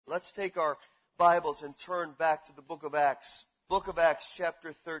Let's take our Bibles and turn back to the book of Acts. Book of Acts,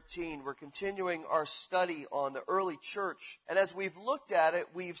 chapter 13. We're continuing our study on the early church. And as we've looked at it,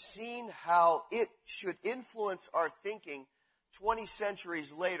 we've seen how it should influence our thinking 20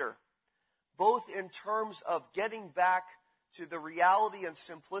 centuries later, both in terms of getting back to the reality and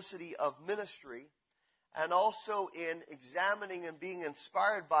simplicity of ministry, and also in examining and being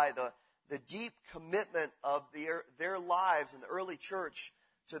inspired by the deep commitment of their lives in the early church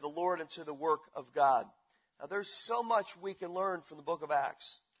to the Lord and to the work of God. Now, there's so much we can learn from the book of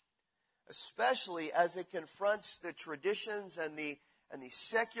Acts, especially as it confronts the traditions and the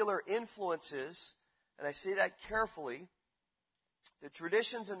secular influences, and I say that carefully, the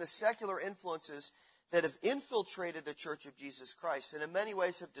traditions and the secular influences that have infiltrated the Church of Jesus Christ, and in many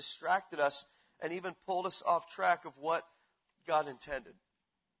ways have distracted us and even pulled us off track of what God intended.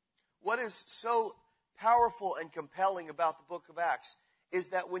 What is so powerful and compelling about the book of Acts is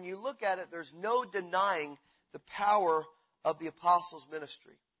that when you look at it, there's no denying the power of the apostles'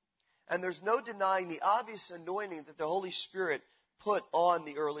 ministry. And there's no denying the obvious anointing that the Holy Spirit put on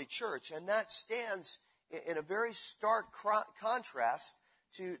the early church. And that stands in a very stark contrast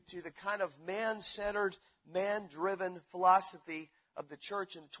to the kind of man-centered, man-driven philosophy of the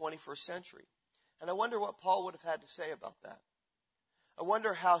church in the 21st century. And I wonder what Paul would have had to say about that. I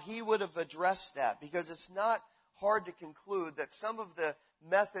wonder how he would have addressed that, because it's not hard to conclude that some of the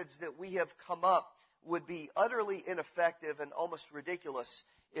methods that we have come up would be utterly ineffective and almost ridiculous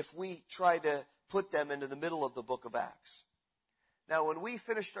if we try to put them into the middle of the book of Acts. Now, when we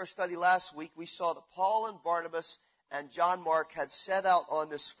finished our study last week, we saw that Paul and Barnabas and John Mark had set out on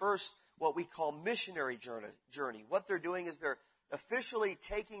this first, what we call missionary journey. What they're doing is they're officially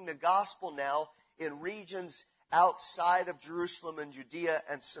taking the gospel now in regions outside of Jerusalem and Judea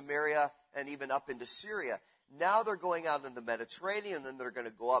and Samaria and even up into Syria. Now they're going out in the Mediterranean, and then they're going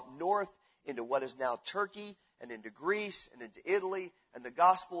to go up north into what is now Turkey and into Greece and into Italy, and the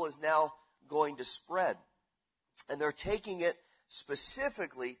gospel is now going to spread. And they're taking it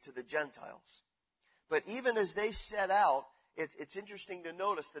specifically to the Gentiles. But even as they set out, it's interesting to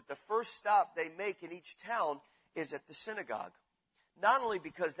notice that the first stop they make in each town is at the synagogue. Not only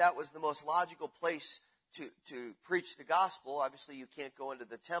because that was the most logical place to preach the gospel. Obviously, you can't go into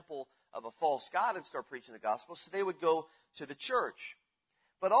the temple of a false god and start preaching the gospel, so they would go to the church.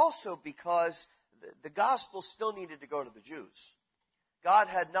 But also because the gospel still needed to go to the Jews. God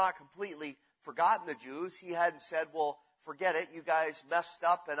had not completely forgotten the Jews. He hadn't said, well, forget it, you guys messed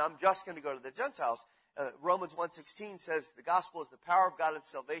up, and I'm just going to go to the Gentiles. Romans 1:16 says the gospel is the power of God and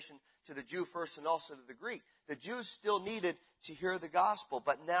salvation to the Jew first and also to the Greek. The Jews still needed to hear the gospel,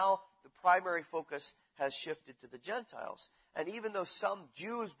 but now the primary focus has shifted to the Gentiles. And even though some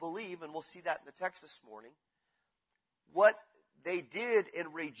Jews believe, and we'll see that in the text this morning, what they did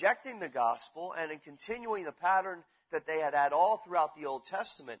in rejecting the gospel and in continuing the pattern that they had had all throughout the Old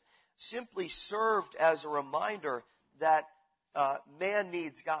Testament simply served as a reminder that man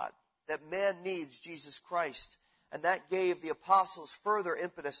needs God, that man needs Jesus Christ. And that gave the apostles further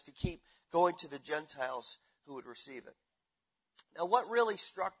impetus to keep going to the Gentiles who would receive it. Now, what really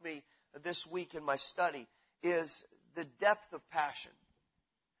struck me this week in my study is the depth of passion,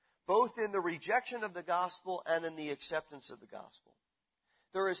 both in the rejection of the gospel and in the acceptance of the gospel.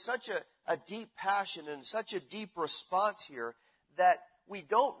 There is such a deep passion and such a deep response here that we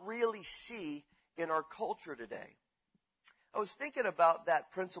don't really see in our culture today. I was thinking about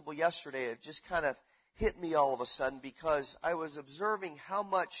that principle yesterday. It just kind of hit me all of a sudden because I was observing how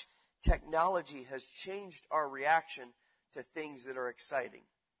much technology has changed our reaction to things that are exciting.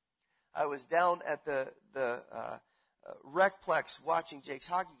 I was down at the Recplex watching Jake's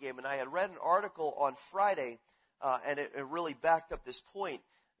hockey game, and I had read an article on Friday, and it really backed up this point,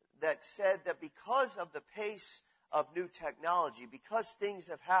 that said that because of the pace of new technology, because things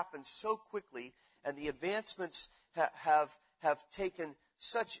have happened so quickly, and the advancements have taken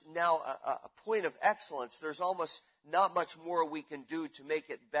such now a point of excellence, there's almost not much more we can do to make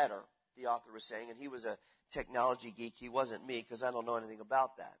it better, the author was saying, and he was a technology geek. He wasn't me, because I don't know anything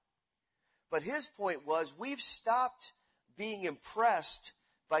about that. But his point was, we've stopped being impressed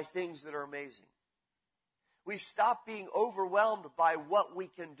by things that are amazing. We've stopped being overwhelmed by what we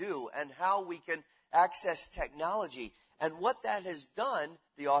can do and how we can access technology. And what that has done,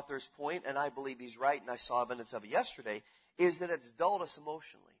 the author's point, and I believe he's right, and I saw evidence of it yesterday, is that it's dulled us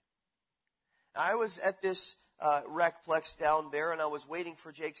emotionally. I was at this Recplex down there, and I was waiting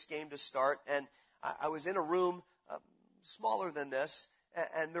for Jake's game to start, and I was in a room smaller than this,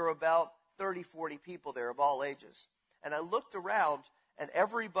 and there were about 30, 40 people there of all ages. And I looked around, and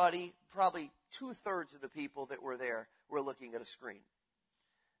everybody, probably 2/3 of the people that were there, were looking at a screen.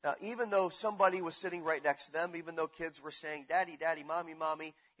 Now, even though somebody was sitting right next to them, even though kids were saying, Daddy, Daddy, Mommy,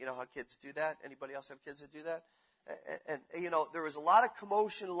 Mommy, you know how kids do that? Anybody else have kids that do that? And you know, there was a lot of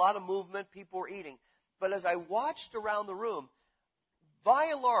commotion, a lot of movement, people were eating. But as I watched around the room, by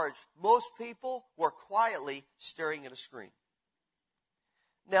and large, most people were quietly staring at a screen.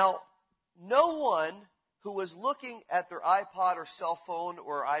 Now, no one who was looking at their iPod or cell phone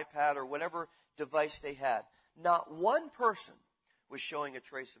or iPad or whatever device they had, not one person was showing a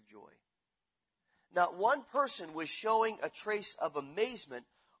trace of joy. Not one person was showing a trace of amazement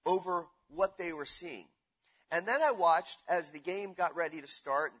over what they were seeing. And then I watched as the game got ready to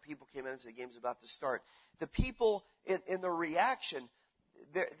start and people came in and said the game's about to start. The people in the reaction,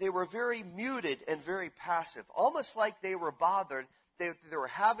 they were very muted and very passive, almost like they were bothered. They were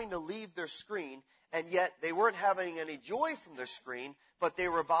having to leave their screen, and yet they weren't having any joy from their screen, but they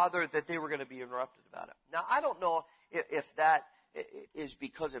were bothered that they were going to be interrupted about it. Now, I don't know if that is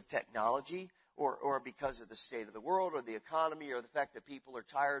because of technology or because of the state of the world or the economy or the fact that people are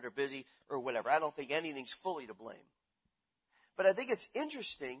tired or busy or whatever. I don't think anything's fully to blame. But I think it's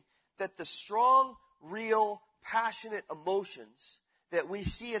interesting that the strong, real, passionate emotions that we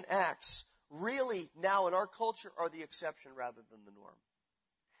see in Acts really now in our culture are the exception rather than the norm.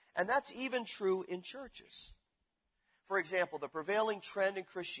 And that's even true in churches. For example, the prevailing trend in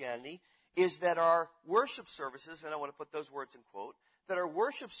Christianity is that our worship services, and I want to put those words in quote, that our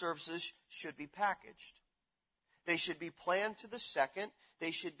worship services should be packaged. They should be planned to the second.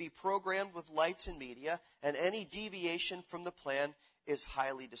 They should be programmed with lights and media, and any deviation from the plan is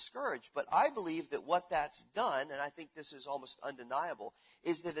highly discouraged. But I believe that what that's done, and I think this is almost undeniable,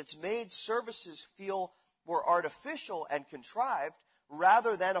 is that it's made services feel more artificial and contrived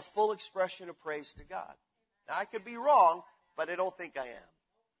rather than a full expression of praise to God. Now, I could be wrong, but I don't think I am.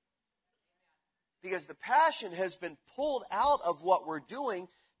 Because the passion has been pulled out of what we're doing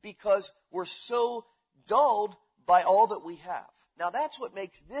because we're so dulled by all that we have. Now, that's what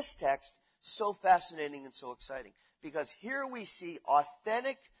makes this text so fascinating and so exciting. Because here we see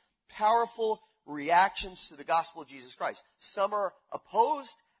authentic, powerful reactions to the gospel of Jesus Christ. Some are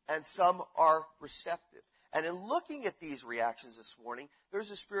opposed and some are receptive. And in looking at these reactions this morning, there's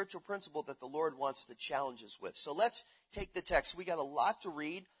a spiritual principle that the Lord wants to challenge us with. So let's take the text. We got a lot to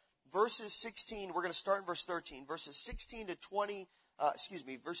read. Verses 16, we're going to start in verse 13. Verses 16 to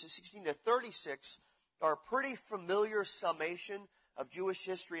 36 are a pretty familiar summation of Jewish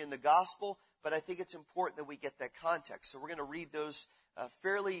history in the gospel, but I think it's important that we get that context. So we're going to read those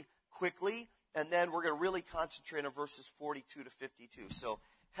fairly quickly, and then we're going to really concentrate on verses 42 to 52. So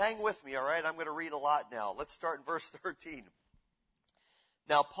hang with me, all right? I'm going to read a lot now. Let's start in verse 13.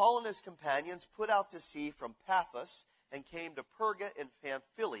 Now Paul and his companions put out to sea from Paphos and came to Perga in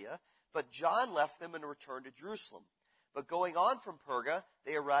Pamphylia, but John left them and returned to Jerusalem. But going on from Perga,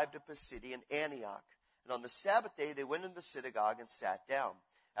 they arrived at Pisidian Antioch. And on the Sabbath day, they went into the synagogue and sat down.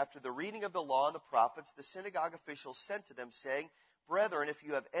 After the reading of the law and the prophets, the synagogue officials sent to them, saying, Brethren, if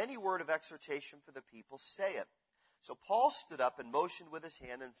you have any word of exhortation for the people, say it. So Paul stood up and motioned with his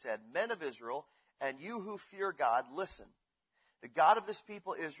hand and said, Men of Israel, and you who fear God, listen. The God of this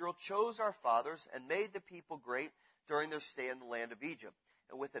people Israel chose our fathers and made the people great during their stay in the land of Egypt.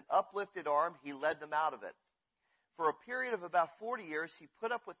 And with an uplifted arm, he led them out of it. For a period of about 40 years, he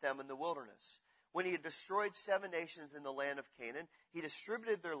put up with them in the wilderness. When he had destroyed 7 nations in the land of Canaan, he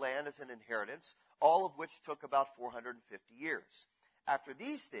distributed their land as an inheritance, all of which took about 450 years. After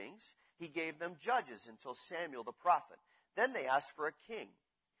these things, he gave them judges until Samuel the prophet. Then they asked for a king.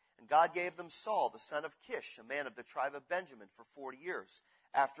 And God gave them Saul, the son of Kish, a man of the tribe of Benjamin, for 40 years.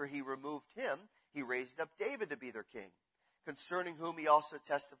 After he removed him, he raised up David to be their king, concerning whom he also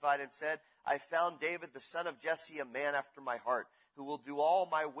testified and said, I found David, the son of Jesse, a man after my heart, who will do all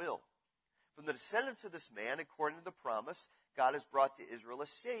my will. From the descendants of this man, according to the promise, God has brought to Israel a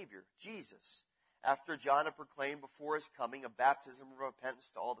Savior, Jesus, after John had proclaimed before his coming a baptism of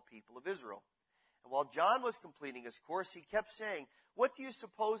repentance to all the people of Israel. And while John was completing his course, he kept saying, What do you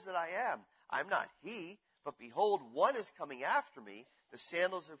suppose that I am? I'm not he, but behold, one is coming after me, the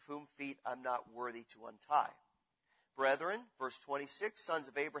sandals of whom feet I'm not worthy to untie. Brethren, verse 26, sons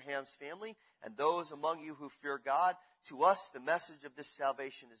of Abraham's family, and those among you who fear God, to us the message of this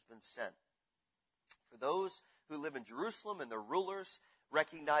salvation has been sent. For those who live in Jerusalem and their rulers,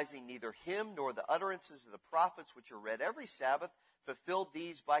 recognizing neither him nor the utterances of the prophets which are read every Sabbath, fulfilled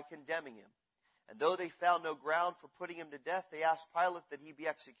these by condemning him. And though they found no ground for putting him to death, they asked Pilate that he be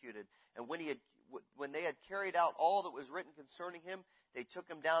executed. And when they had carried out all that was written concerning him, they took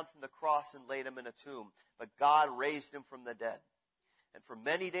him down from the cross and laid him in a tomb. But God raised him from the dead. And for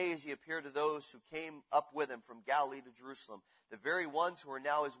many days he appeared to those who came up with him from Galilee to Jerusalem, the very ones who are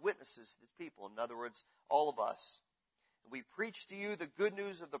now his witnesses, his people. In other words, all of us. We preach to you the good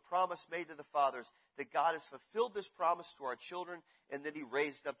news of the promise made to the fathers, that God has fulfilled this promise to our children, and that he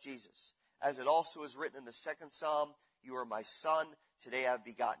raised up Jesus. As it also is written in the second psalm, you are my son, today I have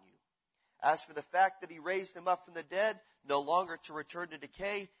begotten you. As for the fact that he raised him up from the dead, no longer to return to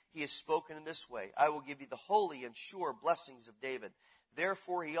decay, he has spoken in this way, I will give you the holy and sure blessings of David.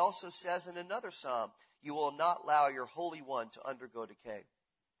 Therefore he also says in another psalm, you will not allow your Holy One to undergo decay.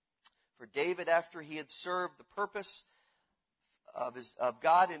 For David, after he had served the purpose of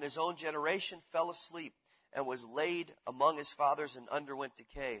God in his own generation, fell asleep and was laid among his fathers and underwent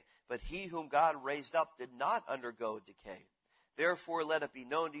decay. But he whom God raised up did not undergo decay. Therefore let it be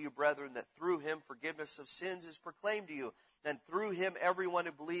known to you, brethren, that through him forgiveness of sins is proclaimed to you, and through him everyone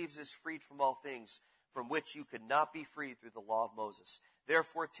who believes is freed from all things, from which you could not be freed through the law of Moses.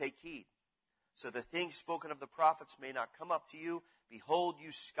 Therefore take heed, so the things spoken of the prophets may not come up to you. Behold,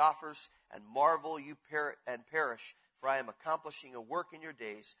 you scoffers, and marvel you and perish, for I am accomplishing a work in your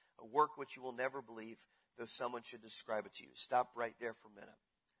days, a work which you will never believe, though someone should describe it to you. Stop right there for a minute.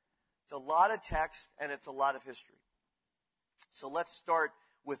 It's a lot of text, and it's a lot of history. So let's start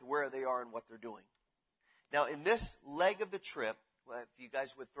with where they are and what they're doing. Now, in this leg of the trip, if you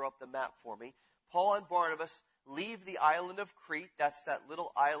guys would throw up the map for me, Paul and Barnabas leave the island of Crete. That's that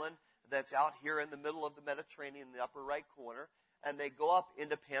little island that's out here in the middle of the Mediterranean in the upper right corner. And they go up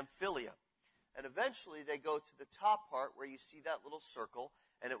into Pamphylia. And eventually they go to the top part where you see that little circle.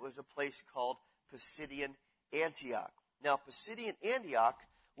 And it was a place called Pisidian Antioch. Now, Pisidian Antioch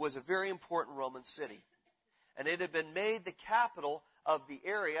was a very important Roman city. And it had been made the capital of the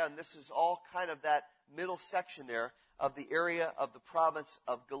area, and this is all kind of that middle section there, of the area of the province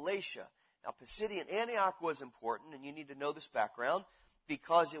of Galatia. Now, Pisidian Antioch was important, and you need to know this background,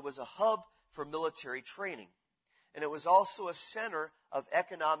 because it was a hub for military training. And it was also a center of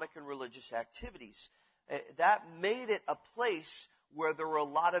economic and religious activities. That made it a place where there were a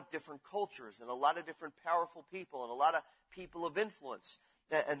lot of different cultures and a lot of different powerful people and a lot of people of influence.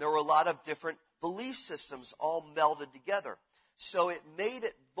 And there were a lot of different belief systems all melded together. So it made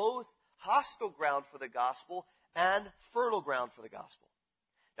it both hostile ground for the gospel and fertile ground for the gospel.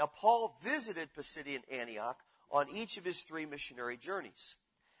 Now, Paul visited Pisidian Antioch on each of his 3 missionary journeys.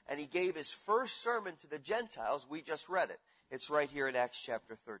 And he gave his first sermon to the Gentiles. We just read it. It's right here in Acts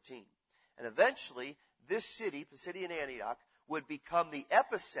chapter 13. And eventually, this city, Pisidian Antioch, would become the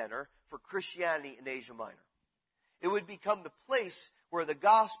epicenter for Christianity in Asia Minor. It would become the place where the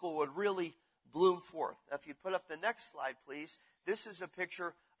gospel would really bloom forth. Now, if you'd put up the next slide, please. This is a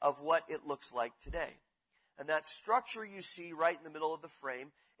picture of what it looks like today. And that structure you see right in the middle of the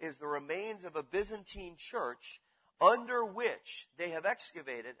frame is the remains of a Byzantine church under which they have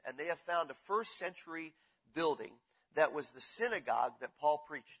excavated, and they have found a first century building that was the synagogue that Paul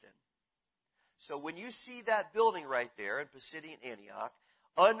preached in. So when you see that building right there in Pisidian Antioch,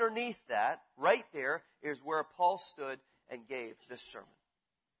 underneath that, right there, is where Paul stood and gave this sermon.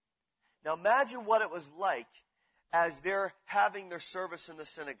 Now imagine what it was like as they're having their service in the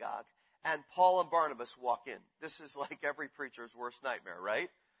synagogue and Paul and Barnabas walk in. This is like every preacher's worst nightmare, right?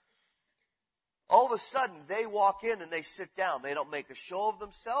 All of a sudden, they walk in and they sit down. They don't make a show of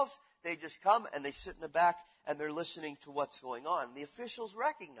themselves. They just come and they sit in the back and they're listening to what's going on. And the officials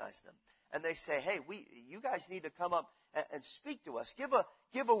recognize them. And they say, hey, you guys need to come up and speak to us.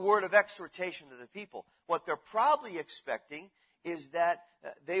 Give a word of exhortation to the people. What they're probably expecting is that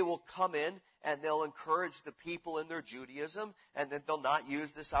they will come in and they'll encourage the people in their Judaism, and that they'll not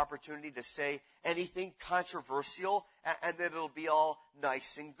use this opportunity to say anything controversial, and that it'll be all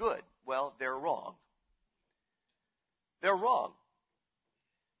nice and good. Well, they're wrong. They're wrong.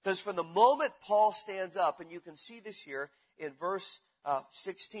 Because from the moment Paul stands up, and you can see this here in verse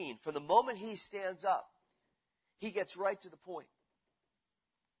 16, from the moment he stands up, he gets right to the point.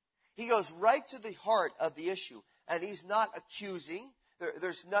 He goes right to the heart of the issue, and he's not accusing.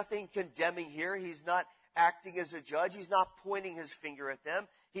 There's nothing condemning here. He's not acting as a judge. He's not pointing his finger at them.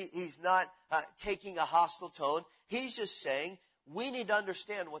 He's not taking a hostile tone. He's just saying, we need to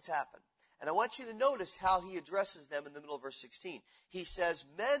understand what's happened. And I want you to notice how he addresses them in the middle of verse 16. He says,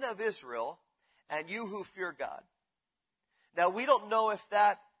 men of Israel, and you who fear God. Now, we don't know if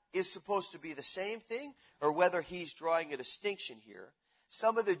that is supposed to be the same thing or whether he's drawing a distinction here.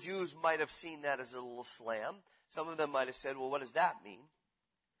 Some of the Jews might have seen that as a little slam. Some of them might have said, well, what does that mean?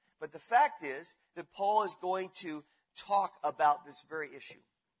 But the fact is that Paul is going to talk about this very issue.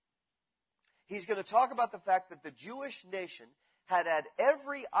 He's going to talk about the fact that the Jewish nation had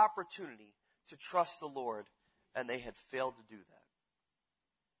every opportunity to trust the Lord, and they had failed to do that.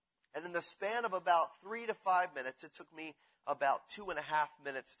 And in the span of about 3 to 5 minutes, it took me about 2.5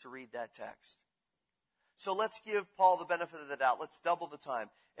 minutes to read that text. So let's give Paul the benefit of the doubt. Let's double the time.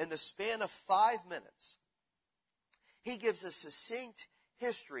 In the span of 5 minutes, he gives a succinct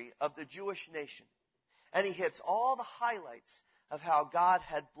history of the Jewish nation. And he hits all the highlights of how God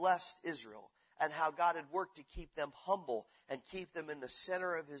had blessed Israel and how God had worked to keep them humble and keep them in the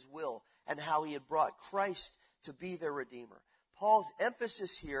center of his will, and how he had brought Christ to be their Redeemer. Paul's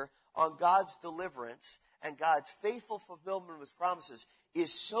emphasis here on God's deliverance and God's faithful fulfillment of his promises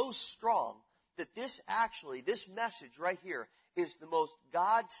is so strong that this message right here is the most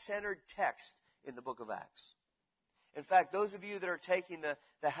God-centered text in the book of Acts. In fact, those of you that are taking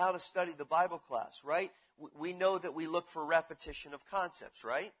the How to Study the Bible class, right? We know that we look for repetition of concepts,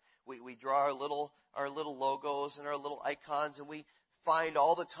 right? We draw our little logos and our little icons, and we find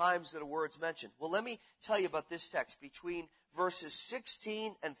all the times that a word's mentioned. Well, let me tell you about this text. Between verses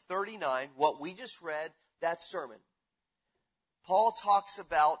 16 and 39, what we just read, that sermon, Paul talks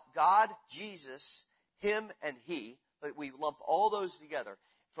about God, Jesus, him, and he. We lump all those together.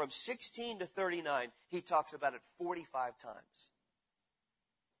 From 16 to 39, he talks about it 45 times.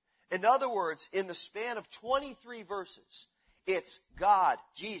 In other words, in the span of 23 verses, it's God,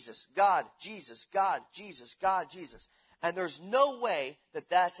 Jesus, God, Jesus, God, Jesus, God, Jesus. And there's no way that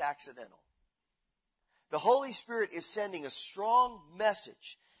that's accidental. The Holy Spirit is sending a strong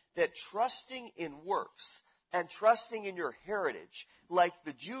message that trusting in works and trusting in your heritage, like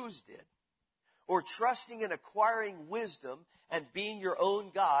the Jews did, or trusting in acquiring wisdom and being your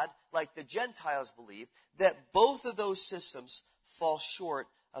own God, like the Gentiles believe, that both of those systems fall short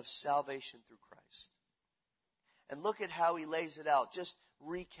of salvation through Christ. And look at how he lays it out. Just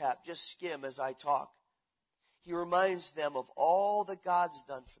recap, just skim as I talk. He reminds them of all that God's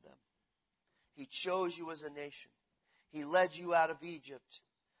done for them. He chose you as a nation. He led you out of Egypt.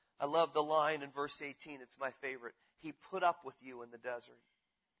 I love the line in verse 18. It's my favorite. He put up with you in the desert.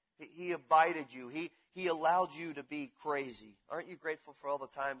 He abided you. He allowed you to be crazy. Aren't you grateful for all the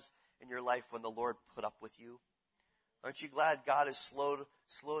times in your life when the Lord put up with you? Aren't you glad God is slow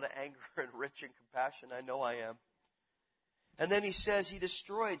to anger and rich in compassion? I know I am. And then he says he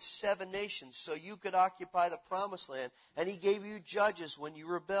destroyed 7 nations so you could occupy the promised land. And he gave you judges when you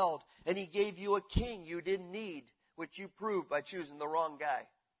rebelled. And he gave you a king you didn't need, which you proved by choosing the wrong guy.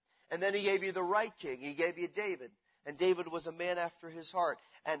 And then he gave you the right king. He gave you David. And David was a man after his heart.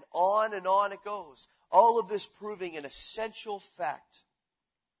 And on it goes. All of this proving an essential fact.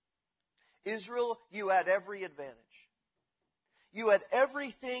 Israel, you had every advantage. You had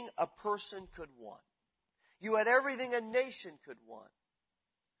everything a person could want. You had everything a nation could want.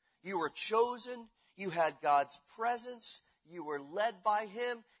 You were chosen. You had God's presence. You were led by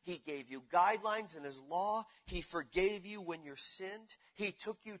him. He gave you guidelines in his law. He forgave you when you sinned. He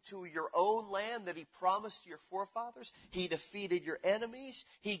took you to your own land that he promised to your forefathers. He defeated your enemies.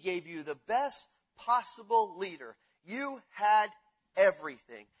 He gave you the best possible leader. You had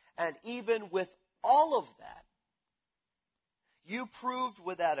everything. And even with all of that, you proved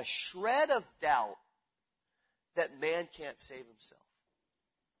without a shred of doubt that man can't save himself.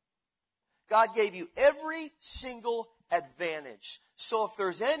 God gave you every single advantage. So if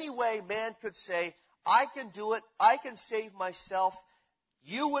there's any way man could say, I can do it, I can save myself,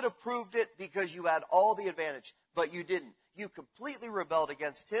 you would have proved it because you had all the advantage. But you didn't. You completely rebelled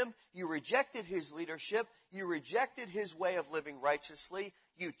against him. You rejected his leadership. You rejected his way of living righteously.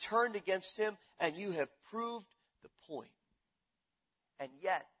 You turned against him, and you have proved the point. And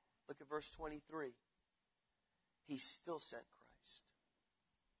yet, look at verse 23. He still sent Christ.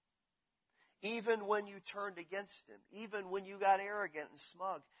 Even when you turned against him, even when you got arrogant and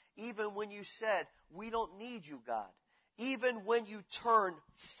smug, even when you said, we don't need you, God, even when you turned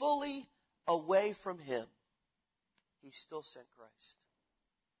fully away from him, he still sent Christ.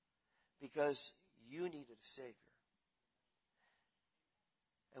 Because you needed a Savior.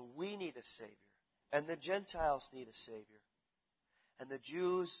 And we need a Savior. And the Gentiles need a Savior. And the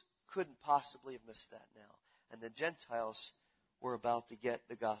Jews couldn't possibly have missed that now. And the Gentiles were about to get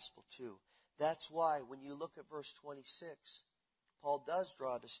the gospel too. That's why when you look at verse 26, Paul does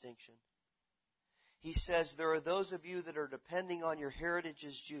draw a distinction. He says, there are those of you that are depending on your heritage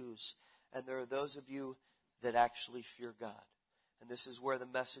as Jews, and there are those of you that actually fear God. And this is where the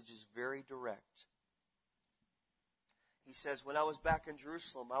message is very direct. He says, when I was back in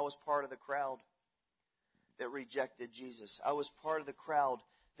Jerusalem, I was part of the crowd that rejected Jesus. I was part of the crowd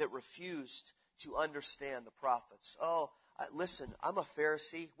that refused to understand the prophets. Listen, I'm a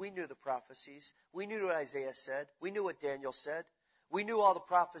Pharisee. We knew the prophecies. We knew what Isaiah said. We knew what Daniel said. We knew all the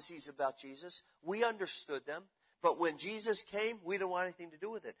prophecies about Jesus. We understood them. But when Jesus came, we didn't want anything to do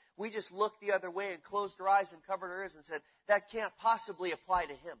with it. We just looked the other way and closed our eyes and covered our ears and said, that can't possibly apply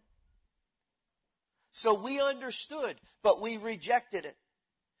to him. So we understood, but we rejected it.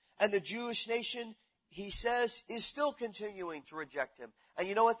 And the Jewish nation, he says, is still continuing to reject him. And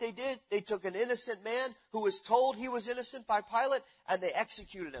you know what they did? They took an innocent man who was told he was innocent by Pilate, and they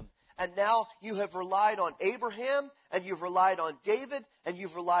executed him. And now you have relied on Abraham, and you've relied on David, and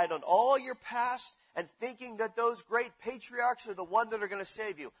you've relied on all your past, and thinking that those great patriarchs are the one that are going to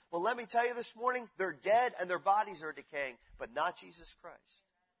save you. Well, let me tell you this morning, they're dead and their bodies are decaying, but not Jesus Christ.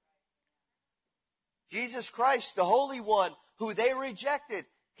 Jesus Christ, the Holy One, who they rejected,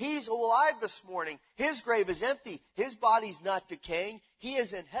 he's alive this morning. His grave is empty. His body's not decaying. He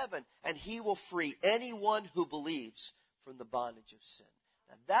is in heaven, and he will free anyone who believes from the bondage of sin.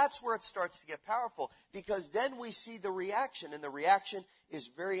 Now, that's where it starts to get powerful, because then we see the reaction, and the reaction is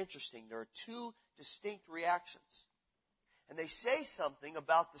very interesting. There are two distinct reactions. And they say something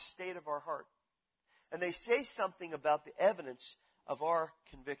about the state of our heart. And they say something about the evidence of our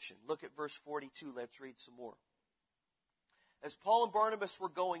conviction. Look at verse 42. Let's read some more. As Paul and Barnabas were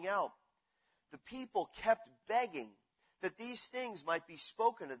going out, the people kept begging that these things might be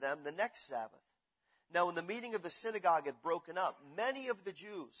spoken to them the next Sabbath. Now, when the meeting of the synagogue had broken up, many of the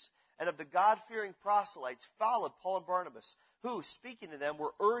Jews and of the God-fearing proselytes followed Paul and Barnabas, who, speaking to them,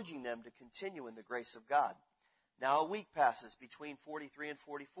 were urging them to continue in the grace of God. Now a week passes between 43 and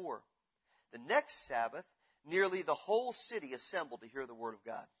 44. The next Sabbath, nearly the whole city assembled to hear the word of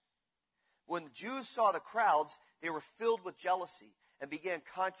God. When the Jews saw the crowds, they were filled with jealousy and began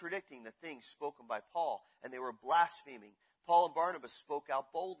contradicting the things spoken by Paul, and they were blaspheming. Paul and Barnabas spoke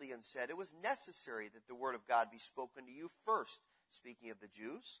out boldly and said, it was necessary that the word of God be spoken to you first, speaking of the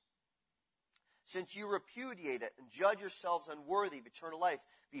Jews. Since you repudiate it and judge yourselves unworthy of eternal life,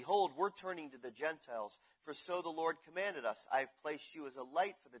 behold, we're turning to the Gentiles. For so the Lord commanded us, I have placed you as a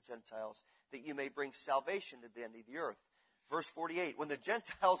light for the Gentiles, that you may bring salvation to the end of the earth. Verse 48, when the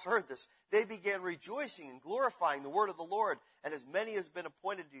Gentiles heard this, they began rejoicing and glorifying the word of the Lord, and as many as had been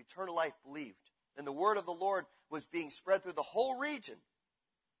appointed to eternal life believed. And the word of the Lord was being spread through the whole region.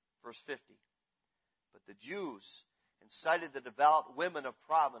 Verse 50, but the Jews incited the devout women of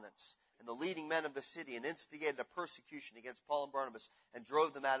prominence and the leading men of the city, and instigated a persecution against Paul and Barnabas, and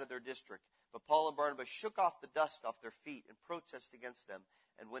drove them out of their district. But Paul and Barnabas shook off the dust off their feet in protest against them,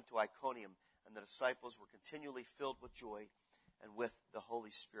 and went to Iconium. And the disciples were continually filled with joy and with the Holy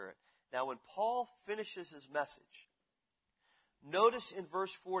Spirit. Now, when Paul finishes his message, notice in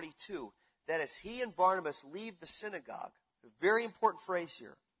verse 42 that as he and Barnabas leave the synagogue, a very important phrase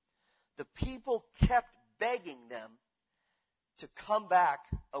here, the people kept begging them to come back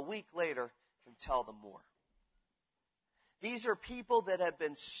a week later and tell them more. These are people that have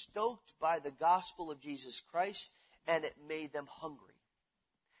been stoked by the gospel of Jesus Christ, and it made them hungry.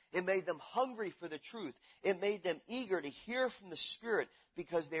 It made them hungry for the truth. It made them eager to hear from the Spirit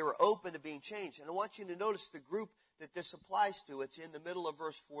because they were open to being changed. And I want you to notice the group that this applies to. It's in the middle of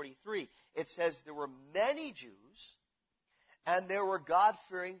verse 43. It says there were many Jews and there were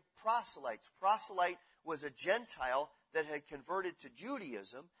God-fearing proselytes. Proselyte was a Gentile that had converted to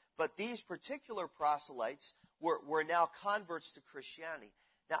Judaism, but these particular proselytes were now converts to Christianity.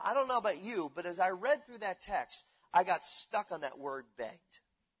 Now, I don't know about you, but as I read through that text, I got stuck on that word begged.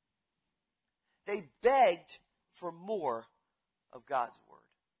 They begged for more of God's word.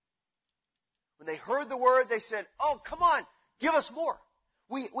 When they heard the word, they said, oh, come on, give us more.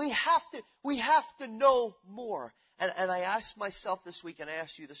 We have to know more. And I asked myself this week, and I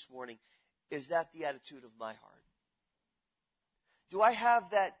asked you this morning, is that the attitude of my heart? Do I have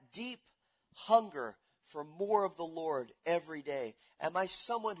that deep hunger for more of the Lord every day? Am I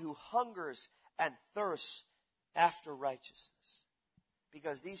someone who hungers and thirsts after righteousness?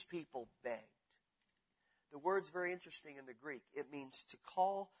 Because these people begged. The word's very interesting in the Greek. It means to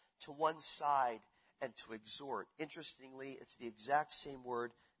call to one side and to exhort. Interestingly, it's the exact same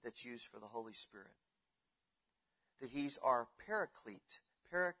word that's used for the Holy Spirit. That he's our paraclete.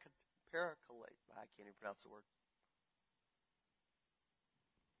 Paraclete. I can't even pronounce the word.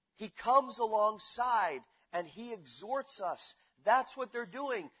 He comes alongside and he exhorts us. That's what they're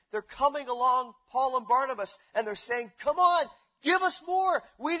doing. They're coming along, Paul and Barnabas, and they're saying, come on, give us more.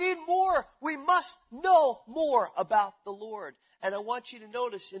 We need more. We must know more about the Lord. And I want you to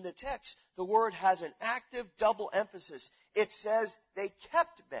notice in the text, the word has an active double emphasis. It says they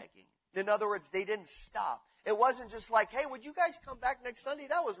kept begging. In other words, they didn't stop. It wasn't just like, hey, would you guys come back next Sunday?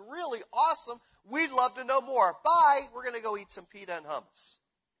 That was really awesome. We'd love to know more. Bye. We're going to go eat some pita and hummus.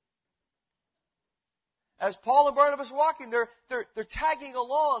 As Paul and Barnabas are walking, they're tagging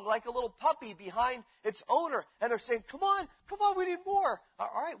along like a little puppy behind its owner. And they're saying, come on, we need more. All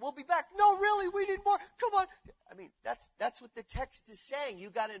right, we'll be back. No, really, we need more. Come on. I mean, that's what the text is saying.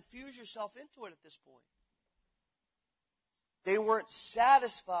 You've got to infuse yourself into it at this point. They weren't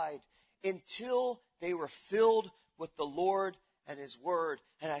satisfied until they were filled with the Lord and His Word.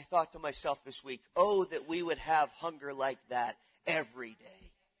 And I thought to myself this week, oh, that we would have hunger like that every day.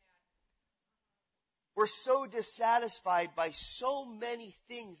 We're so dissatisfied by so many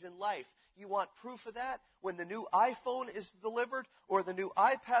things in life. You want proof of that? When the new iPhone is delivered or the new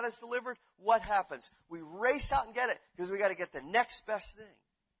iPad is delivered, what happens? We race out and get it because we got to get the next best thing.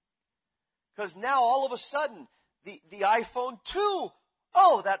 Because now all of a sudden, the iPhone 2,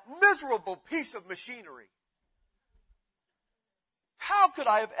 oh, that miserable piece of machinery. How could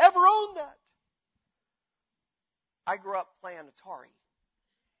I have ever owned that? I grew up playing Atari.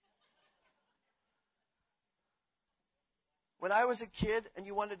 When I was a kid and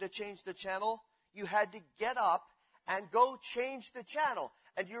you wanted to change the channel, you had to get up and go change the channel.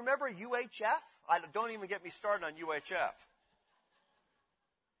 And do you remember UHF? Don't even get me started on UHF.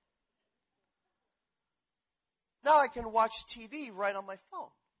 Now I can watch TV right on my phone.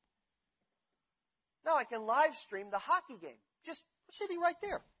 Now I can live stream the hockey game. Just sitting right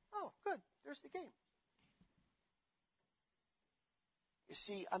there. Oh, good. There's the game. You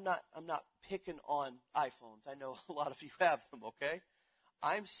see, I'm not picking on iPhones. I know a lot of you have them, okay?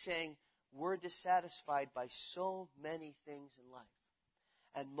 I'm saying we're dissatisfied by so many things in life.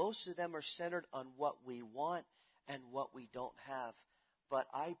 And most of them are centered on what we want and what we don't have. But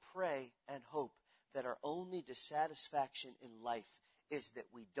I pray and hope that our only dissatisfaction in life is that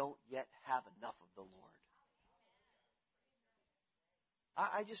we don't yet have enough of the Lord.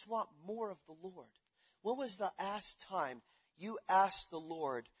 I just want more of the Lord. When was the last time you asked the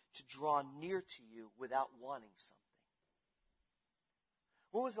Lord to draw near to you without wanting something?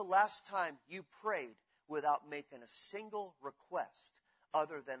 When was the last time you prayed without making a single request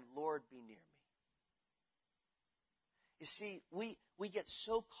other than, Lord, be near me? You see, we get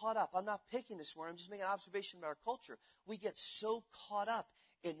so caught up. I'm not picking this word. I'm just making an observation about our culture. We get so caught up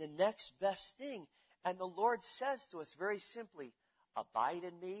in the next best thing. And the Lord says to us very simply, abide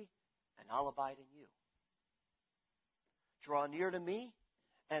in me and I'll abide in you. Draw near to me,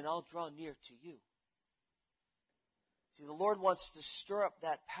 and I'll draw near to you. See, the Lord wants to stir up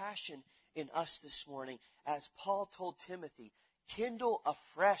that passion in us this morning. As Paul told Timothy, kindle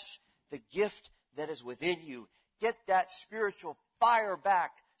afresh the gift that is within you. Get that spiritual fire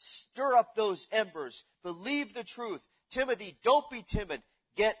back. Stir up those embers. Believe the truth. Timothy, don't be timid.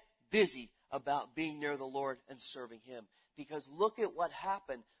 Get busy about being near the Lord and serving Him. Because look at what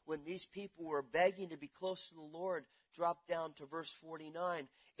happened when these people were begging to be close to the Lord. Drop down to verse 49.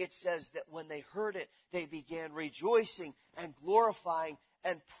 It says that when they heard it, they began rejoicing and glorifying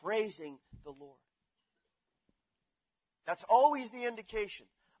and praising the Lord. That's always the indication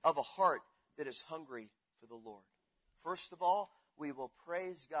of a heart that is hungry for the Lord. First of all, we will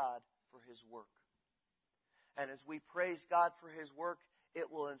praise God for His work. And as we praise God for His work, it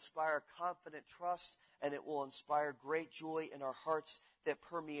will inspire confident trust, and it will inspire great joy in our hearts that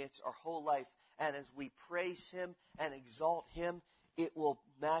permeates our whole life. And as we praise Him and exalt Him, it will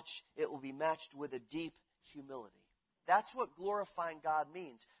be matched with a deep humility. That's what glorifying God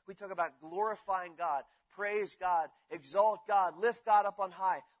means. We talk about glorifying God, praise God, exalt God, lift God up on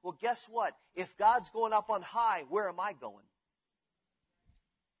high. Well, guess what? If God's going up on high, where am I going?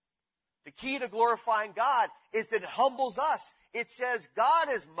 The key to glorifying God is that it humbles us. It says God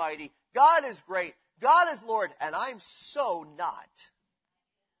is mighty, God is great, God is Lord, and I'm so not.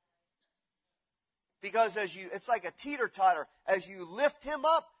 Because it's like a teeter-totter. As you lift Him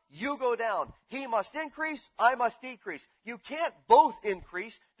up, you go down. He must increase, I must decrease. You can't both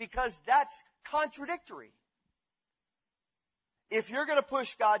increase because that's contradictory. If you're going to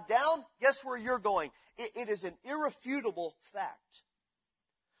push God down, guess where you're going? It is an irrefutable fact.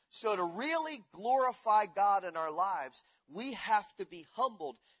 So to really glorify God in our lives, we have to be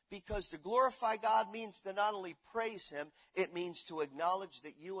humbled, because to glorify God means to not only praise Him, it means to acknowledge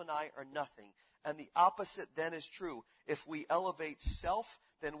that you and I are nothing. And the opposite then is true. If we elevate self,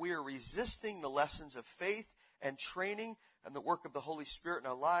 then we are resisting the lessons of faith and training and the work of the Holy Spirit in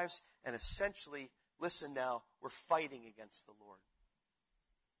our lives. And essentially, listen now, we're fighting against the Lord.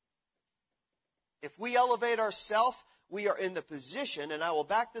 If we elevate ourselves, we are in the position, and I will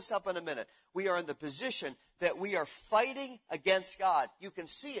back this up in a minute, we are in the position that we are fighting against God. You can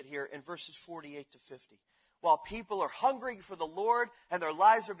see it here in verses 48 to 50. While people are hungering for the Lord and their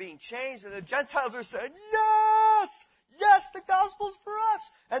lives are being changed, and the Gentiles are saying, yes, yes, the gospel's for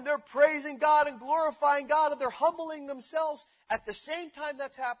us. And they're praising God and glorifying God, and they're humbling themselves. At the same time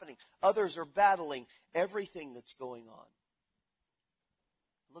that's happening, others are battling everything that's going on.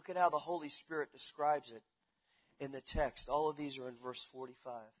 Look at how the Holy Spirit describes it in the text. All of these are in verse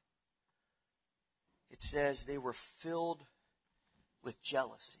 45. It says they were filled with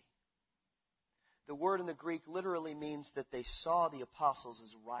jealousy. The word in the Greek literally means that they saw the apostles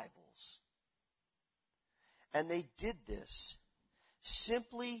as rivals. And they did this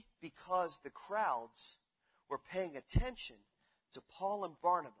simply because the crowds were paying attention to Paul and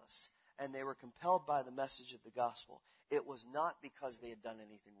Barnabas, and they were compelled by the message of the gospel. It was not because they had done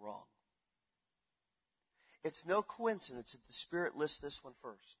anything wrong. It's no coincidence that the Spirit lists this one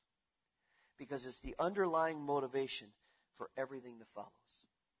first, because it's the underlying motivation for everything that follows.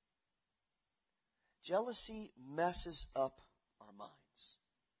 Jealousy messes up our minds.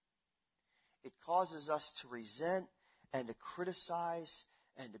 It causes us to resent and to criticize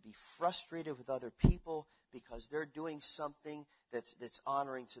and to be frustrated with other people because they're doing something that's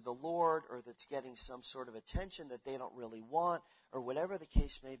honoring to the Lord, or that's getting some sort of attention that they don't really want, or whatever the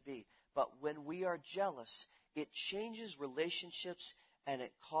case may be. But when we are jealous, it changes relationships and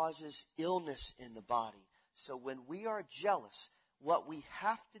it causes illness in the body. So when we are jealous, what we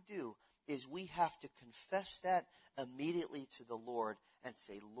have to do is we have to confess that immediately to the Lord and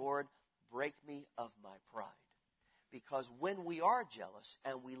say, Lord, break me of my pride. Because when we are jealous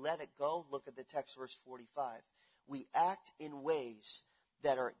and we let it go, look at the text, verse 45, we act in ways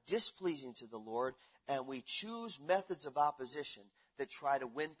that are displeasing to the Lord, and we choose methods of opposition that try to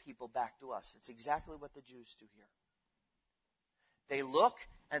win people back to us. It's exactly what the Jews do here. They look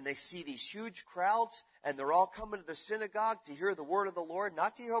and they see these huge crowds, and they're all coming to the synagogue to hear the word of the Lord,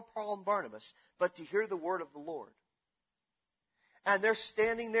 not to hear Paul and Barnabas, but to hear the word of the Lord. And they're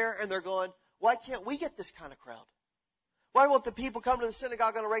standing there and they're going, why can't we get this kind of crowd? Why won't the people come to the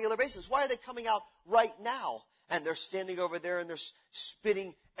synagogue on a regular basis? Why are they coming out right now? And they're standing over there and they're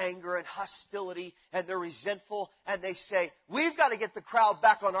spitting anger and hostility, and they're resentful, and they say, we've got to get the crowd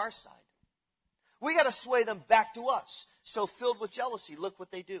back on our side. We got to sway them back to us. So filled with jealousy, look what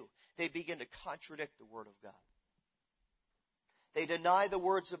they do. They begin to contradict the word of God. They deny the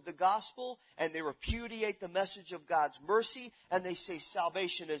words of the gospel, and they repudiate the message of God's mercy, and they say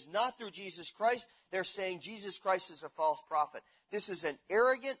salvation is not through Jesus Christ. They're saying Jesus Christ is a false prophet. This is an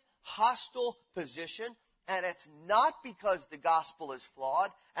arrogant, hostile position, and it's not because the gospel is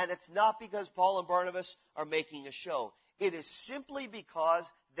flawed, and it's not because Paul and Barnabas are making a show. It is simply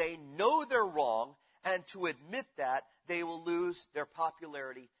because they know they're wrong, and to admit that, they will lose their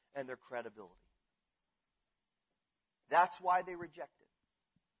popularity and their credibility. That's why they reject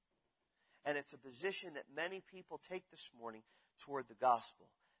it. And it's a position that many people take this morning toward the gospel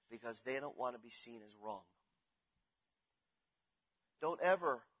because they don't want to be seen as wrong. Don't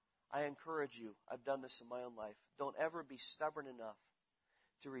ever, I encourage you, I've done this in my own life, don't ever be stubborn enough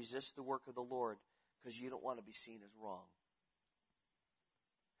to resist the work of the Lord because you don't want to be seen as wrong.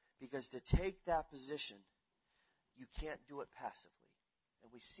 Because to take that position, you can't do it passively.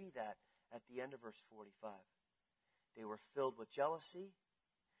 And we see that at the end of verse 45. They were filled with jealousy.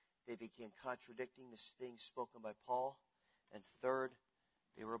 They began contradicting the things spoken by Paul. And third,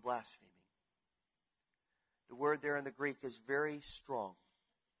 they were blaspheming. The word there in the Greek is very strong.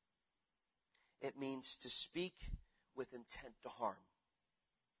 It means to speak with intent to harm.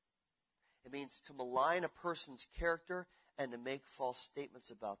 It means to malign a person's character and to make false statements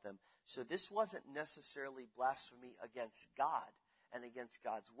about them. So this wasn't necessarily blasphemy against God and against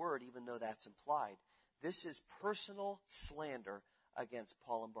God's word, even though that's implied. This is personal slander against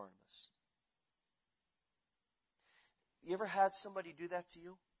Paul and Barnabas. You ever had somebody do that to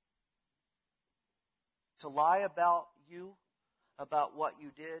you? To lie about you, about what you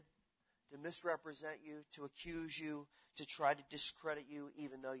did, to misrepresent you, to accuse you, to try to discredit you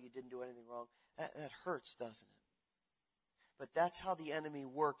even though you didn't do anything wrong? That hurts, doesn't it? But that's how the enemy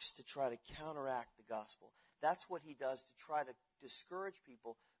works to try to counteract the gospel. That's what he does to try to discourage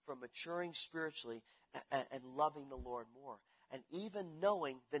people from maturing spiritually and loving the Lord more. And even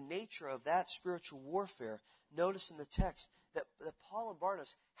knowing the nature of that spiritual warfare, notice in the text that Paul and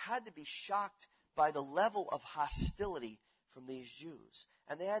Barnabas had to be shocked by the level of hostility from these Jews.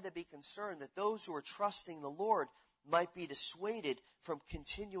 And they had to be concerned that those who were trusting the Lord might be dissuaded from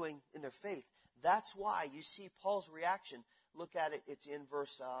continuing in their faith. That's why you see Paul's reaction. Look at it. It's in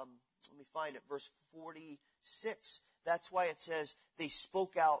verse, verse 46. That's why it says they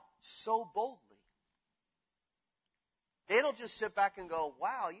spoke out so boldly. They don't just sit back and go,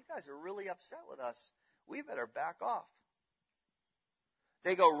 wow, you guys are really upset with us. We better back off.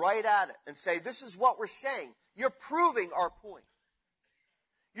 They go right at it and say, this is what we're saying. You're proving our point.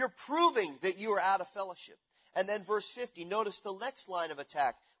 You're proving that you are out of fellowship. And then verse 50, notice the next line of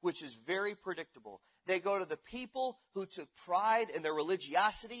attack, which is very predictable. They go to the people who took pride in their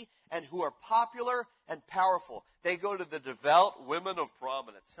religiosity and who are popular and powerful. They go to the devout women of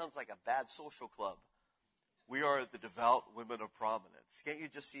prominence. Sounds like a bad social club. We are the devout women of prominence. Can't you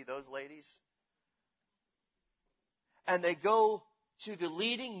just see those ladies? And they go to the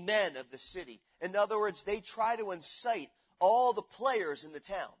leading men of the city. In other words, they try to incite all the players in the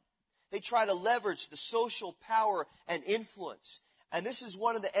town. They try to leverage the social power and influence. And this is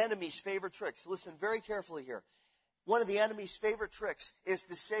one of the enemy's favorite tricks. Listen very carefully here. One of the enemy's favorite tricks is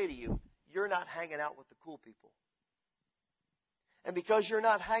to say to you, you're not hanging out with the cool people. And because you're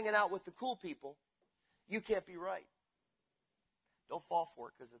not hanging out with the cool people, you can't be right. Don't fall for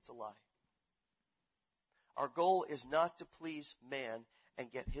it because it's a lie. Our goal is not to please man and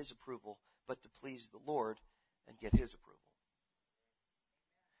get his approval, but to please the Lord and get his approval.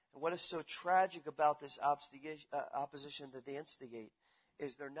 And what is so tragic about this opposition that they instigate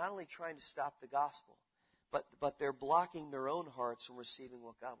is they're not only trying to stop the gospel, but they're blocking their own hearts from receiving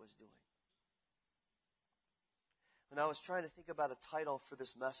what God was doing. When I was trying to think about a title for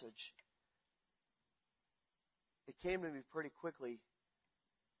this message, it came to me pretty quickly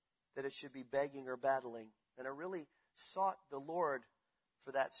that it should be begging or battling. And I really sought the Lord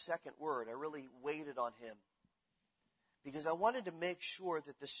for that second word. I really waited on him. Because I wanted to make sure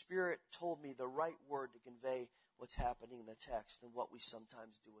that the Spirit told me the right word to convey what's happening in the text and what we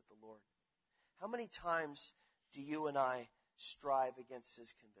sometimes do with the Lord. How many times do you and I strive against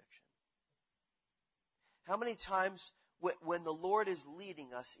his conviction? How many times when the Lord is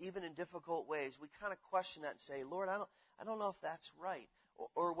leading us, even in difficult ways, we kind of question that and say, Lord, I don't know if that's right.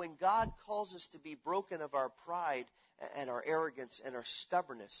 Or when God calls us to be broken of our pride and our arrogance and our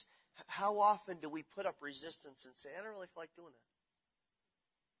stubbornness, how often do we put up resistance and say, I don't really feel like doing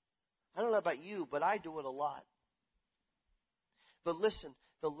that? I don't know about you, but I do it a lot. But listen,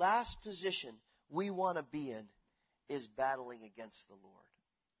 the last position we want to be in is battling against the Lord.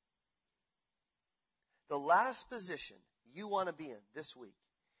 The last position you want to be in this week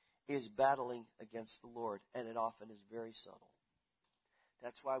is battling against the Lord, and it often is very subtle.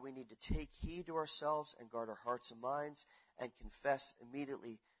 That's why we need to take heed to ourselves and guard our hearts and minds and confess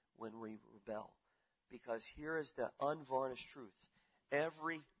immediately when we rebel. Because here is the unvarnished truth.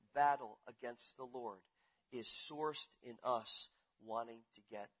 Every battle against the Lord is sourced in us wanting to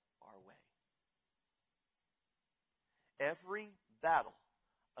get our way. Every battle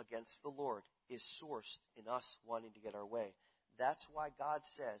against the Lord is sourced in us wanting to get our way. That's why God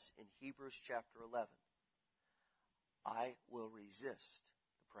says in Hebrews chapter 11, I will resist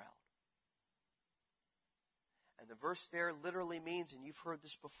the proud. And the verse there literally means, and you've heard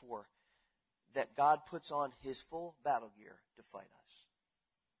this before, that God puts on his full battle gear to fight us.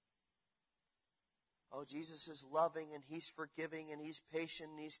 Oh, Jesus is loving and he's forgiving and he's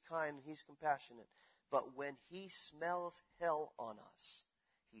patient and he's kind and he's compassionate. But when he smells hell on us,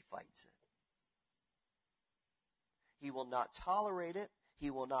 he fights it. He will not tolerate it. He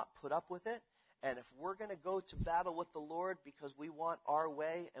will not put up with it. And if we're going to go to battle with the Lord because we want our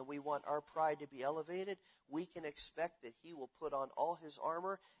way and we want our pride to be elevated, we can expect that he will put on all his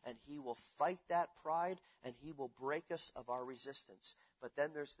armor and he will fight that pride and he will break us of our resistance. But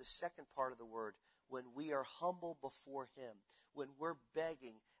then there's the second part of the word, when we are humble before him, when we're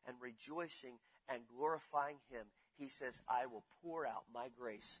begging and rejoicing and glorifying him, he says, I will pour out my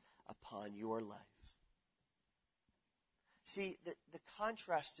grace upon your life. See, the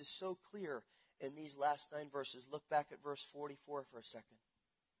contrast is so clear in these last 9 verses. Look back at verse 44 for a second.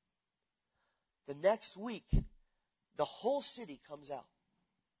 The next week, the whole city comes out.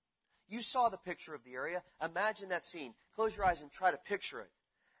 You saw the picture of the area. Imagine that scene. Close your eyes and try to picture it.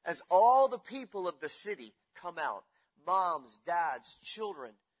 As all the people of the city come out, moms, dads,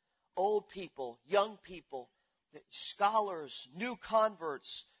 children, old people, young people, scholars, new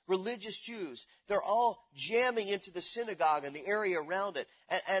converts, religious Jews, they're all jamming into the synagogue and the area around it.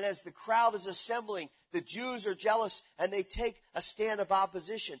 And as the crowd is assembling, the Jews are jealous and they take a stand of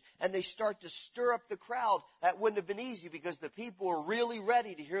opposition and they start to stir up the crowd. That wouldn't have been easy because the people were really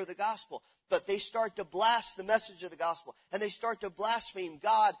ready to hear the gospel. But they start to blast the message of the gospel and they start to blaspheme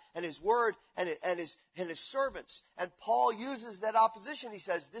God and his word and his servants. And Paul uses that opposition. He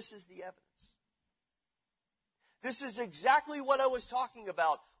says, this is the evidence. This is exactly what I was talking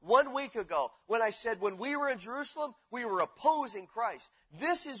about 1 week ago when I said when we were in Jerusalem, we were opposing Christ.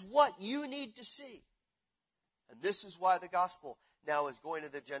 This is what you need to see. And this is why the gospel now is going to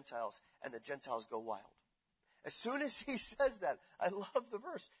the Gentiles, and the Gentiles go wild. As soon as he says that, I love the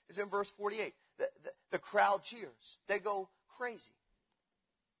verse. It's in verse 48. The crowd cheers. They go crazy.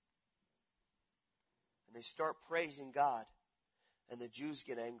 And they start praising God. And the Jews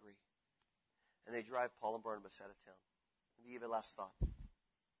get angry. And they drive Paul and Barnabas out of town. Let me give you a last thought.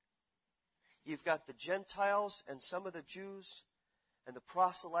 You've got the Gentiles and some of the Jews and the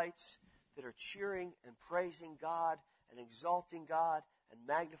proselytes that are cheering and praising God and exalting God and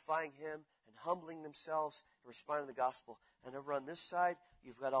magnifying Him and humbling themselves and responding to the gospel. And over on this side,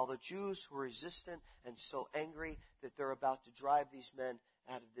 you've got all the Jews who are resistant and so angry that they're about to drive these men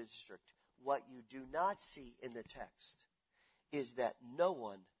out of the district. What you do not see in the text is that no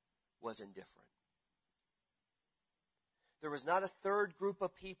one was indifferent. There was not a third group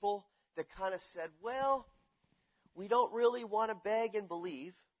of people that kind of said, well, we don't really want to beg and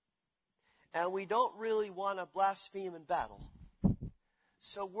believe, and we don't really want to blaspheme in battle.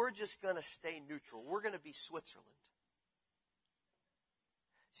 So we're just going to stay neutral. We're going to be Switzerland.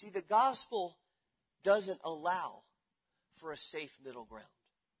 See, the gospel doesn't allow for a safe middle ground.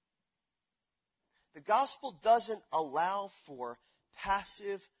 The gospel doesn't allow for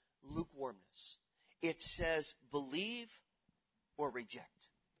passive lukewarmness. It says believe or reject.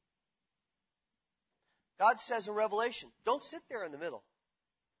 God says in Revelation, don't sit there in the middle.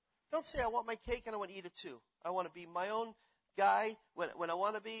 Don't say, I want my cake and I want to eat it too. I want to be my own guy when I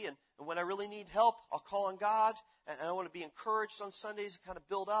want to be, and when I really need help, I'll call on God, and I want to be encouraged on Sundays and kind of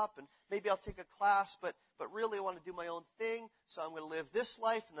build up, and maybe I'll take a class, but really I want to do my own thing, so I'm going to live this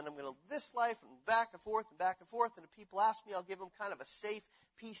life, and then I'm going to live this life, and back and forth, and if people ask me, I'll give them kind of a safe,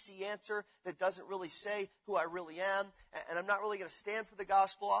 PC answer that doesn't really say who I really am, and I'm not really going to stand for the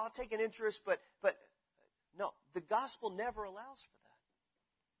gospel. I'll take an interest, but no, the gospel never allows for that.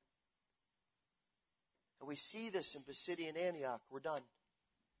 And we see this in Pisidian Antioch. We're done.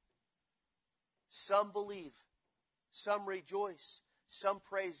 Some believe. Some rejoice. Some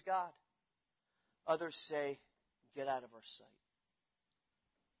praise God. Others say, get out of our sight.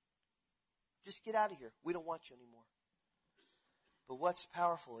 Just get out of here. We don't want you anymore. But what's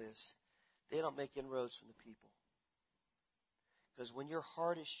powerful is they don't make inroads from the people. Because when your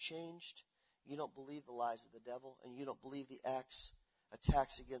heart is changed, you don't believe the lies of the devil, and you don't believe the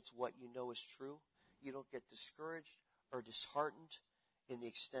attacks against what you know is true. You don't get discouraged or disheartened in the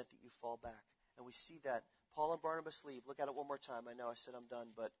extent that you fall back. And we see that. Paul and Barnabas leave. Look at it one more time. I know I said I'm done,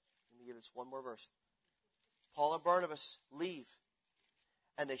 but let me give this one more verse. Paul and Barnabas leave,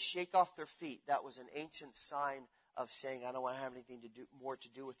 and they shake off their feet. That was an ancient sign of saying, I don't want to have anything more to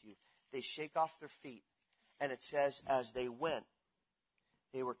do with you. They shake off their feet, and it says, as they went,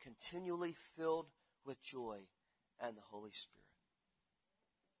 they were continually filled with joy and the Holy Spirit.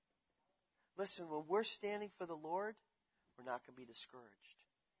 Listen, when we're standing for the Lord, we're not going to be discouraged.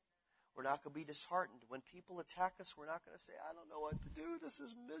 We're not going to be disheartened. When people attack us, we're not going to say, I don't know what to do. This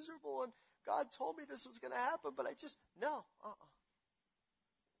is miserable, and God told me this was going to happen, but no.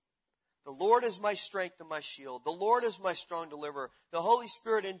 The Lord is my strength and my shield. The Lord is my strong deliverer. The Holy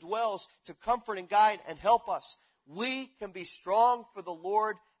Spirit indwells to comfort and guide and help us. We can be strong for the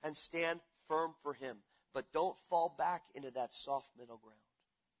Lord and stand firm for Him. But don't fall back into that soft middle ground.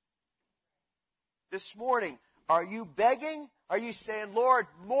 This morning, are you begging? Are you saying, Lord,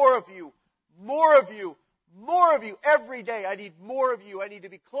 more of you, more of you, more of you every day? I need more of you. I need to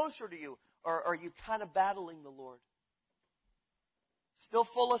be closer to you. Or are you kind of battling the Lord? Still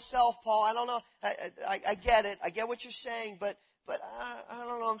full of self, Paul. I don't know. I get it. I get what you're saying, but I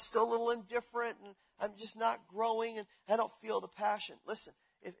don't know. I'm still a little indifferent, and I'm just not growing, and I don't feel the passion. Listen,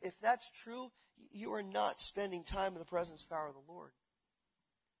 if that's true, you are not spending time in the presence and power of the Lord.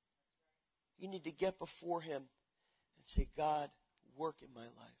 You need to get before Him and say, God, work in my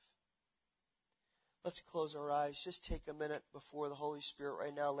life. Let's close our eyes. Just take a minute before the Holy Spirit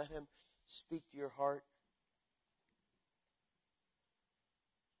right now. Let Him speak to your heart.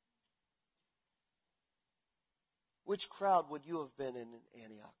 Which crowd would you have been in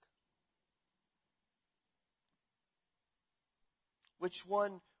Antioch? Which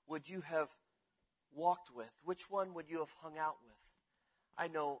one would you have walked with? Which one would you have hung out with? I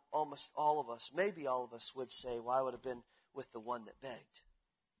know almost all of us, maybe all of us would say, well, I would have been with the one that begged.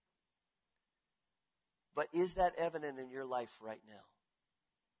 But is that evident in your life right now?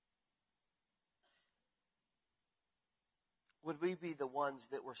 Would we be the ones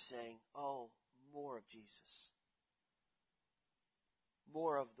that were saying, oh, more of Jesus?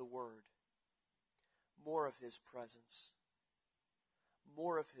 More of the Word, more of His presence,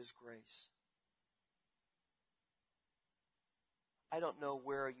 more of His grace. I don't know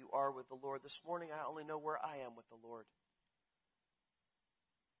where you are with the Lord. This morning, I only know where I am with the Lord.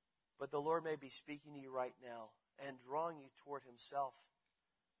 But the Lord may be speaking to you right now and drawing you toward Himself.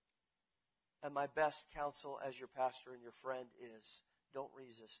 And my best counsel as your pastor and your friend is, don't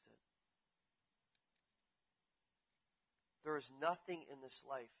resist it. There is nothing in this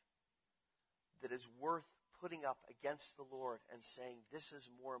life that is worth putting up against the Lord and saying, this is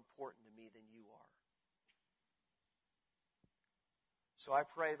more important to me than you are. So I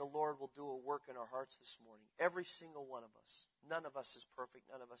pray the Lord will do a work in our hearts this morning. Every single one of us. None of us is perfect.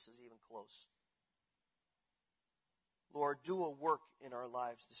 None of us is even close. Lord, do a work in our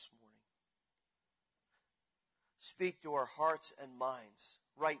lives this morning. Speak to our hearts and minds.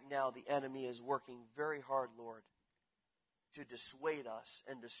 Right now, the enemy is working very hard, Lord, to dissuade us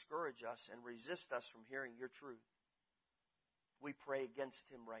and discourage us and resist us from hearing your truth. We pray against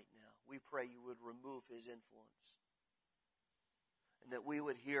him right now. We pray you would remove his influence and that we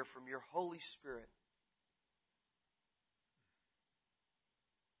would hear from your Holy Spirit.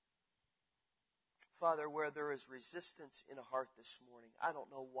 Father, where there is resistance in a heart this morning, I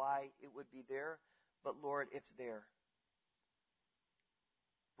don't know why it would be there, but Lord, it's there.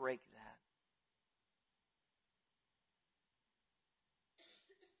 Break that.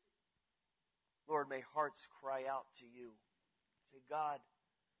 Lord, may hearts cry out to you. Say, God,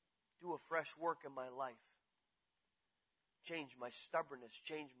 do a fresh work in my life. Change my stubbornness,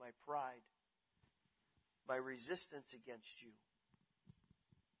 change my pride, my resistance against you.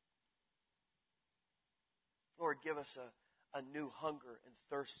 Lord, give us a new hunger and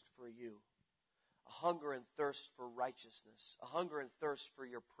thirst for you. A hunger and thirst for righteousness. A hunger and thirst for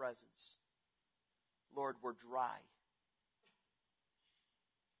your presence. Lord, we're dry.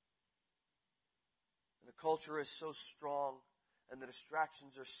 And the culture is so strong and the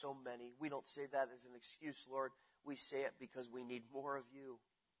distractions are so many. We don't say that as an excuse, Lord. We say it because we need more of you.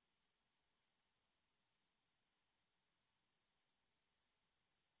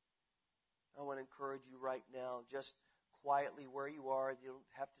 I want to encourage you right now, just quietly where you are. You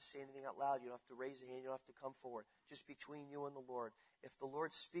don't have to say anything out loud. You don't have to raise a hand. You don't have to come forward. Just between you and the Lord. If the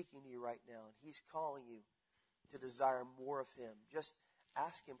Lord's speaking to you right now and he's calling you to desire more of him, just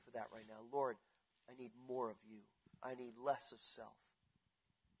ask him for that right now. Lord, I need more of you. I need less of self.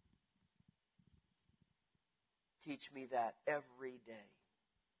 Teach me that every day.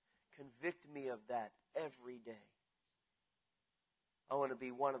 Convict me of that every day. I want to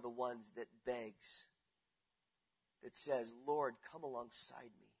be one of the ones that begs, that says, Lord, come alongside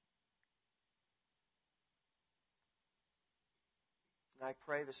me. And I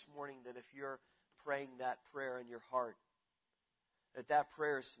pray this morning that if you're praying that prayer in your heart, that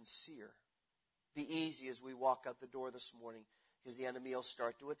prayer is sincere. Be easy as we walk out the door this morning, because the enemy will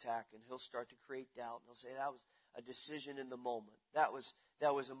start to attack and he'll start to create doubt. And he'll say, that was a decision in the moment. That was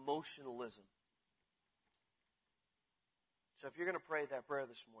emotionalism. So if you're going to pray that prayer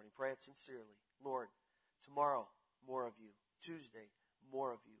this morning, pray it sincerely. Lord, tomorrow, more of you. Tuesday,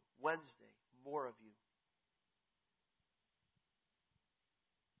 more of you. Wednesday, more of you.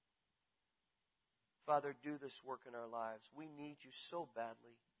 Father, do this work in our lives. We need you so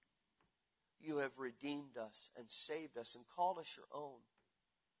badly. You have redeemed us and saved us and called us your own.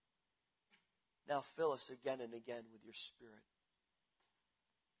 Now fill us again and again with your Spirit.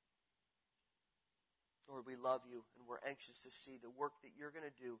 Lord, we love you and we're anxious to see the work that you're going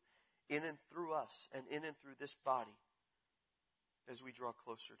to do in and through us and in and through this body as we draw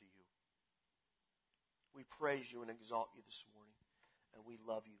closer to you. We praise you and exalt you this morning, and we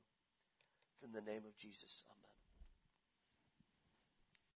love you. In the name of Jesus, amen.